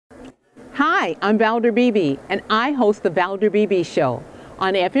Hi, I'm Valder Beebe, and I host the Valder Beebe Show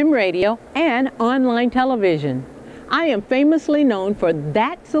on FM radio and online television. I am famously known for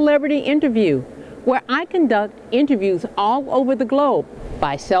That Celebrity Interview, where I conduct interviews all over the globe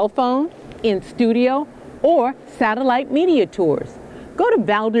by cell phone, in studio, or satellite media tours. Go to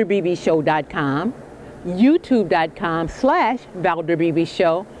valderbbshow.com,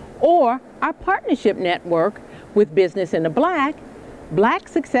 youtube.com/ValderBeebeShow, or our partnership network with Business in the Black,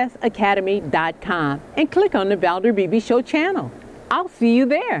 blacksuccessacademy.com, and click on the Valder Beebe Show channel. I'll see you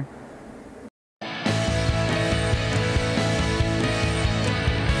there.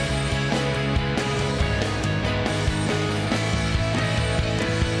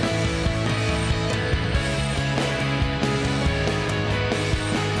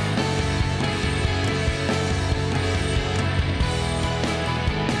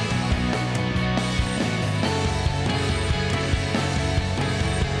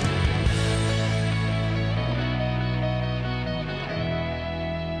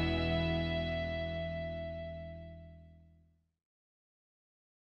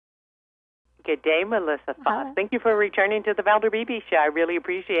 Good day, Melissa Foss. Thank you for returning to the Valder Beebe Show. I really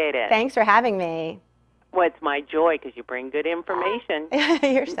appreciate it. Thanks for having me. Well, it's my joy because you bring good information.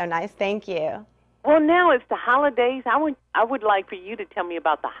 You're so nice. Thank you. Well, now it's the holidays. I would like for you to tell me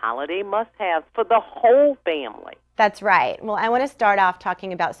about the holiday must-haves for the whole family. That's right. Well, I want to start off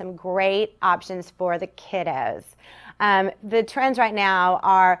talking about some great options for the kiddos. The trends right now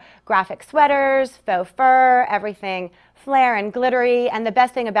are graphic sweaters, faux fur, everything flare and glittery, and the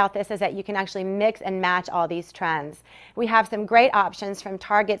best thing about this is that you can actually mix and match all these trends. We have some great options from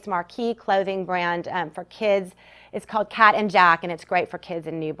Target's marquee clothing brand for kids. It's called Cat and Jack, and it's great for kids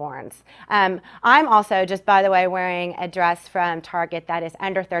and newborns. I'm also, just by the way, wearing a dress from Target that is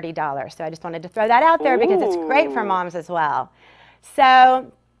under $30, so I just wanted to throw that out there because it's great for moms as well.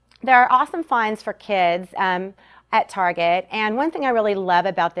 So there are awesome finds for kids at Target, and one thing I really love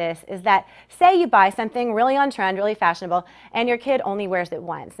about this is that, say you buy something really on trend, really fashionable, and your kid only wears it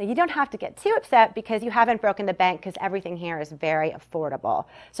once. So you don't have to get too upset because you haven't broken the bank, because everything here is very affordable.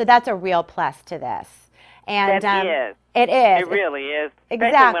 So that's a real plus to this. And that is. It is. It really is.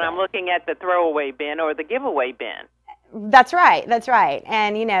 Exactly. Especially when I'm looking at the throwaway bin or the giveaway bin. That's right. That's right.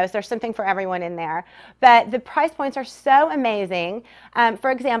 And, you know, there's something for everyone in there. But the price points are so amazing. For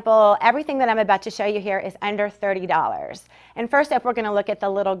example, everything that I'm about to show you here is under $30. And first up, we're going to look at the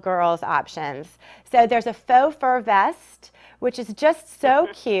little girls' options. So there's a faux fur vest, which is just so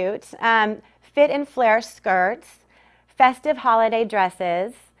cute, fit and flare skirts, festive holiday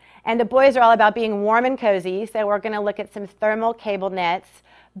dresses. And the boys are all about being warm and cozy, so we're going to look at some thermal cable knits,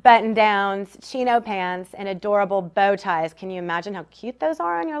 button-downs, chino pants, and adorable bow ties. Can you imagine how cute those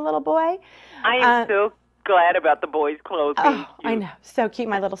are on your little boy? I am so glad about the boys' clothes. Oh, I know. So cute.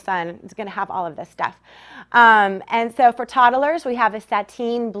 My little son is going to have all of this stuff. And so for toddlers, we have a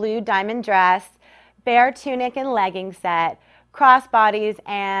sateen blue diamond dress, bare tunic and legging set, crossbodies,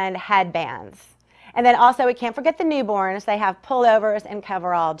 and headbands. And then also, we can't forget the newborns. They have pullovers and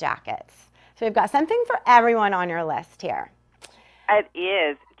coverall jackets. So we've got something for everyone on your list here. It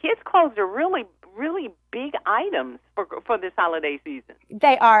is. Kids' clothes are really, really big items for this holiday season.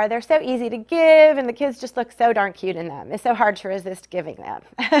 They are. They're so easy to give, and the kids just look so darn cute in them. It's so hard to resist giving them,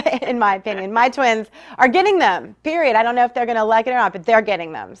 in my opinion. My twins are getting them, period. I don't know if they're going to like it or not, but they're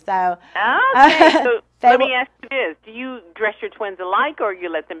getting them. So, okay, so let me ask you this. Do you dress your twins alike, or you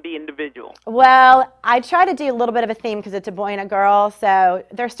let them be individual? Well, I try to do a little bit of a theme because it's a boy and a girl, so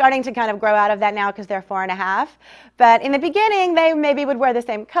they're starting to kind of grow out of that now because they're 4½. But in the beginning, they maybe would wear the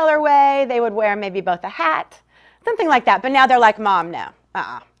same colorway. They would wear maybe both a hat, something like that. But now they're like, Mom, no.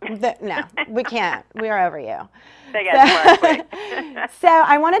 No, we can't. We're over you. They got smart. So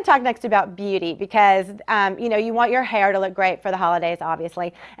I want to talk next about beauty because, you know, you want your hair to look great for the holidays,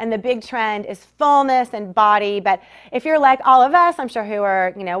 obviously. And the big trend is fullness and body. But if you're like all of us, I'm sure who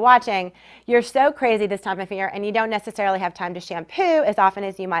are, you know, watching, you're so crazy this time of year and you don't necessarily have time to shampoo as often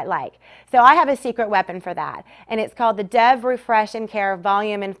as you might like. So I have a secret weapon for that. And it's called the Dove Refresh and Care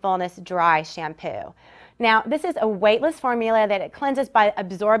Volume and Fullness Dry Shampoo. Now, this is a weightless formula that it cleanses by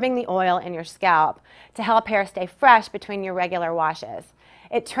absorbing the oil in your scalp to help hair stay fresh between your regular washes.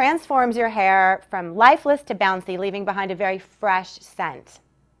 It transforms your hair from lifeless to bouncy, leaving behind a very fresh scent.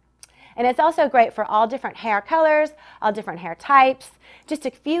 And it's also great for all different hair colors, all different hair types. Just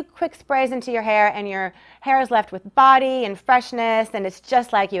a few quick sprays into your hair and your hair is left with body and freshness, and it's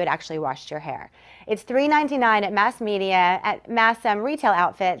just like you had actually washed your hair. It's $3.99 at mass media, at mass retail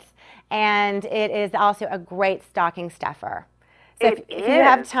outfits, and it is also a great stocking stuffer. So if you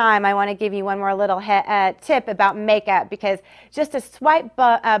have time, I want to give you one more little tip about makeup, because just a swipe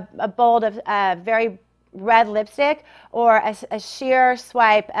a bold of very red lipstick or a sheer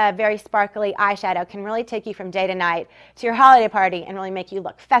swipe very sparkly eyeshadow can really take you from day to night to your holiday party and really make you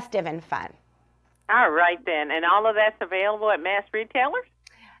look festive and fun. All right then, and all of that's available at mass retailers?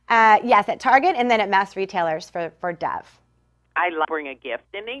 Yes, at Target and then at mass retailers for Dove. I love bring a gift,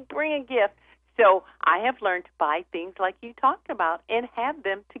 and they bring a gift. So I have learned to buy things like you talked about and have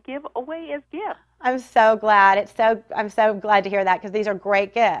them to give away as gifts. I'm so glad. I'm so glad to hear that, because these are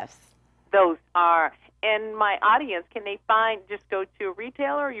great gifts. Those are. And my audience, can they just go to a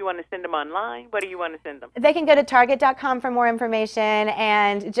retailer, or you want to send them online? What do you want to send them? They can go to Target.com for more information,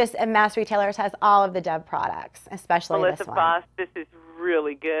 and just Mass Retailers has all of the Dove products, especially Melissa this one. Foss, this is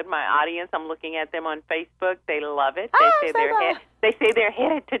really good. My audience, I'm looking at them on Facebook. They love it. They say they're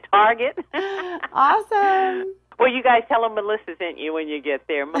headed to Target. Awesome. Well, you guys tell them Melissa sent you when you get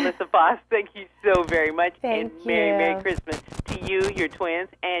there. Melissa Foss, thank you so very much. Thank you. Merry Christmas to you, your twins,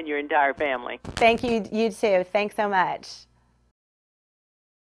 and your entire family. Thank you. You too. Thanks so much.